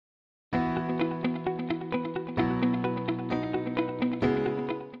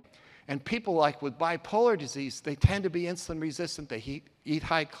And people like with bipolar disease, they tend to be insulin resistant. They eat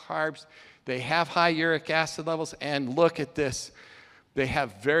high carbs. They have high uric acid levels. And look at this. They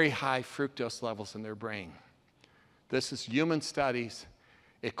have very high fructose levels in their brain. This is human studies.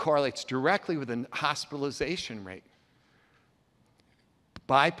 It correlates directly with the hospitalization rate.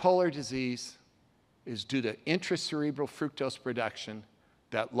 Bipolar disease is due to intracerebral fructose production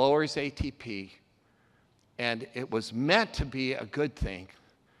that lowers ATP, and it was meant to be a good thing,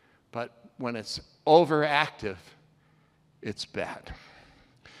 but when it's overactive, it's bad.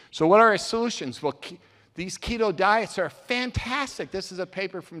 So what are our solutions? Well, these keto diets are fantastic. This is a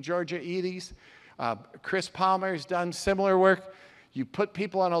paper from Georgia Eades. Chris Palmer has done similar work. You put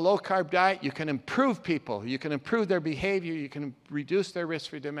people on a low-carb diet, you can improve people. You can improve their behavior. You can reduce their risk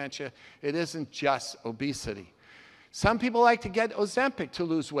for dementia. It isn't just obesity. Some people like to get Ozempic to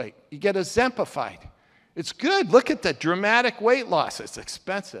lose weight. You get Ozempified. It's good. Look at the dramatic weight loss. It's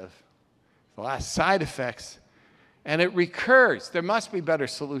expensive. A lot of side effects. And it recurs. There must be better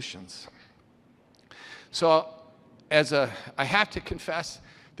solutions. So I have to confess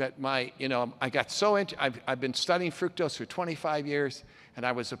that I got so into, I've been studying fructose for 25 years, and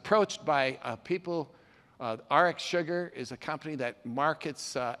I was approached by people. RX Sugar is a company that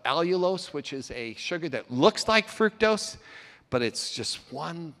markets Allulose, which is a sugar that looks like fructose, but it's just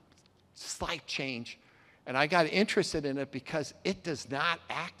one slight change. And I got interested in it because it does not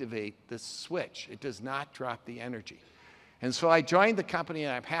activate the switch. It does not drop the energy. And so I joined the company,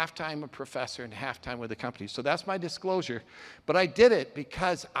 and I'm half-time a professor and half-time with the company. So that's my disclosure. But I did it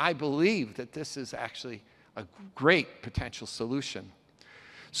because I believe that this is actually a great potential solution.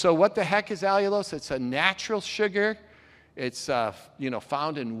 So what the heck is allulose? It's a natural sugar. It's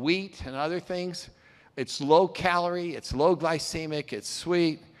found in wheat and other things. It's low calorie. It's low glycemic. It's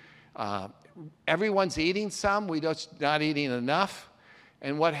sweet. Everyone's eating some. We're just not eating enough.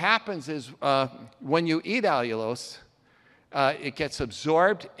 And what happens is when you eat allulose, it gets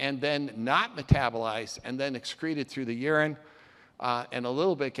absorbed and then not metabolized and then excreted through the urine, and a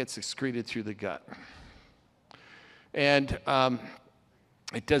little bit gets excreted through the gut. And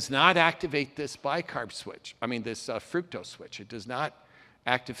it does not activate this bicarb switch, this fructose switch. It does not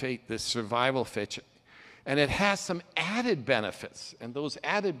activate this survival switch. And it has some added benefits, and those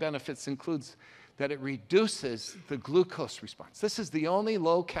added benefits includes that it reduces the glucose response. This is the only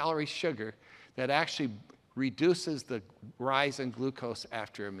low-calorie sugar that actually reduces the rise in glucose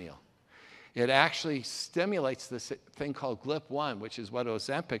after a meal. It actually stimulates this thing called GLP-1, which is what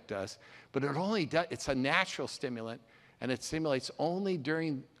Ozempic does, but it's a natural stimulant, and it stimulates only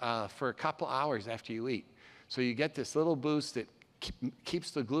for a couple hours after you eat. So you get this little boost that keeps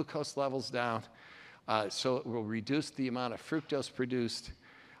the glucose levels down, so it will reduce the amount of fructose produced.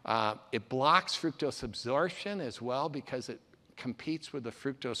 It blocks fructose absorption as well because it competes with the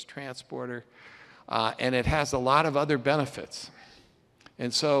fructose transporter. And it has a lot of other benefits.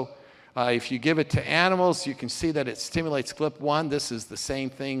 And so if you give it to animals, you can see that it stimulates GLP-1. This is the same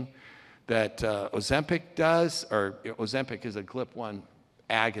thing that Ozempic does, or Ozempic is a GLP-1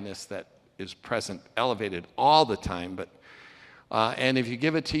 agonist that is present, elevated all the time. And if you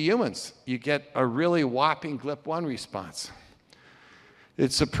give it to humans, you get a really whopping GLP-1 response.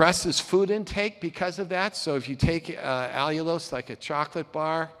 It suppresses food intake because of that. So if you take allulose like a chocolate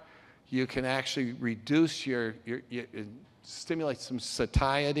bar, you can actually reduce it stimulates some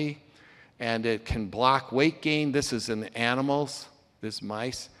satiety, and it can block weight gain. This is in animals,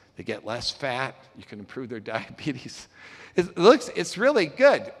 mice. They get less fat. You can improve their diabetes. It's really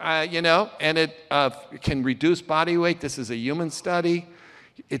good, and it can reduce body weight. This is a human study.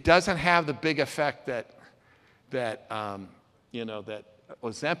 It doesn't have the big effect that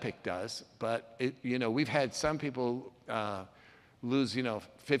Ozempic does, but we've had some people lose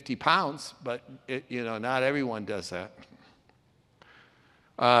 50 pounds, but not everyone does that.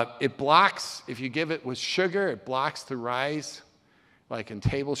 It blocks, if you give it with sugar, it blocks the rise, like in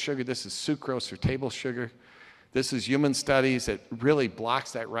table sugar. This is sucrose or table sugar. This is human studies. It really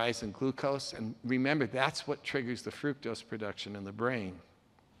blocks that rise in glucose. And remember, that's what triggers the fructose production in the brain.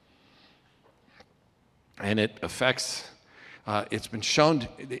 And it affects, it's been shown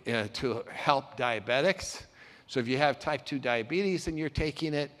to help diabetics. So if you have type 2 diabetes and you're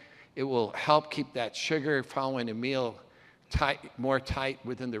taking it, it will help keep that sugar following a meal more tight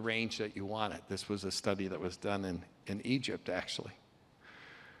within the range that you want it. This was a study that was done in Egypt, actually.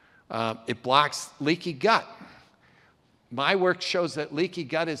 It blocks leaky gut. My work shows that leaky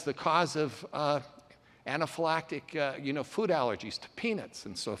gut is the cause of anaphylactic, food allergies to peanuts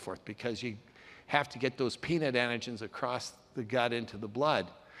and so forth, because you have to get those peanut antigens across the gut into the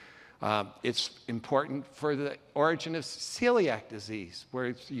blood. It's important for the origin of celiac disease,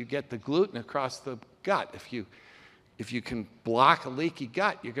 where you get the gluten across the gut. If you can block a leaky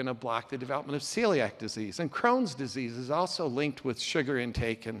gut, you're going to block the development of celiac disease. And Crohn's disease is also linked with sugar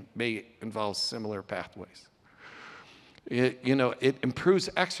intake and may involve similar pathways. It improves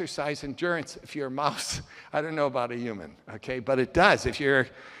exercise endurance if you're a mouse. I don't know about a human, okay? But it does. If you're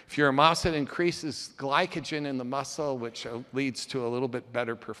a mouse, it increases glycogen in the muscle, which leads to a little bit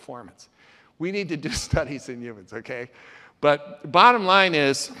better performance. We need to do studies in humans, okay? But bottom line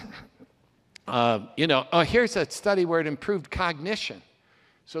is, here's a study where it improved cognition.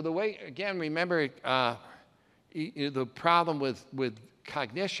 So the way, again, remember, the problem with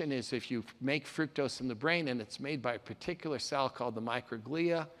cognition is if you make fructose in the brain and it's made by a particular cell called the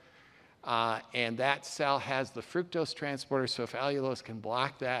microglia, and that cell has the fructose transporter, so if allulose can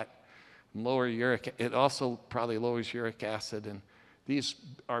block that, lower it also probably lowers uric acid, and these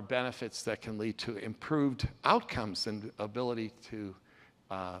are benefits that can lead to improved outcomes and ability to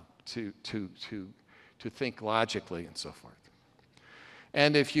think logically and so forth.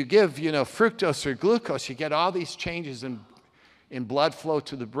 And if you give, fructose or glucose, you get all these changes in blood flow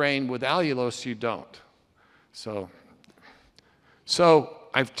to the brain. With allulose, you don't. So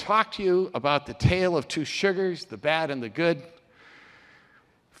I've talked to you about the tale of two sugars, the bad and the good.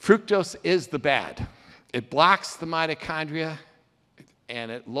 Fructose is the bad. It blocks the mitochondria, and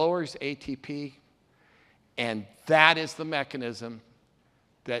it lowers ATP, and that is the mechanism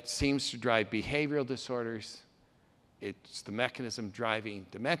that seems to drive behavioral disorders. It's the mechanism driving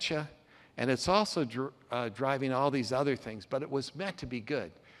dementia, and it's also driving all these other things, but it was meant to be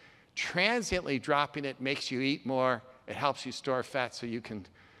good. Transiently dropping it makes you eat more. It helps you store fat so you can,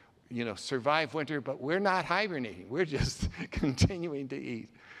 survive winter, but we're not hibernating. We're just continuing to eat.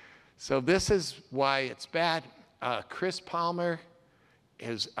 So this is why it's bad. Chris Palmer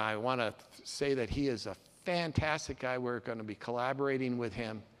I want to say that he is a fantastic guy. We're going to be collaborating with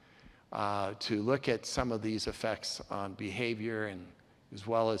him to look at some of these effects on behavior and as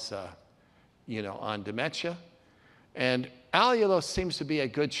well as, on dementia. And allulose seems to be a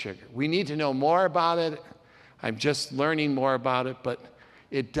good sugar. We need to know more about it. I'm just learning more about it, but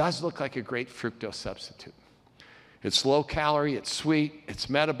it does look like a great fructose substitute. It's low calorie, it's sweet, it's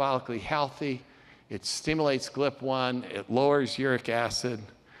metabolically healthy, it stimulates GLP-1, it lowers uric acid.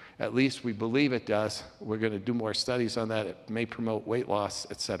 At least we believe it does. We're going to do more studies on that. It may promote weight loss,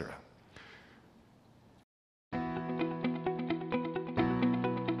 et cetera.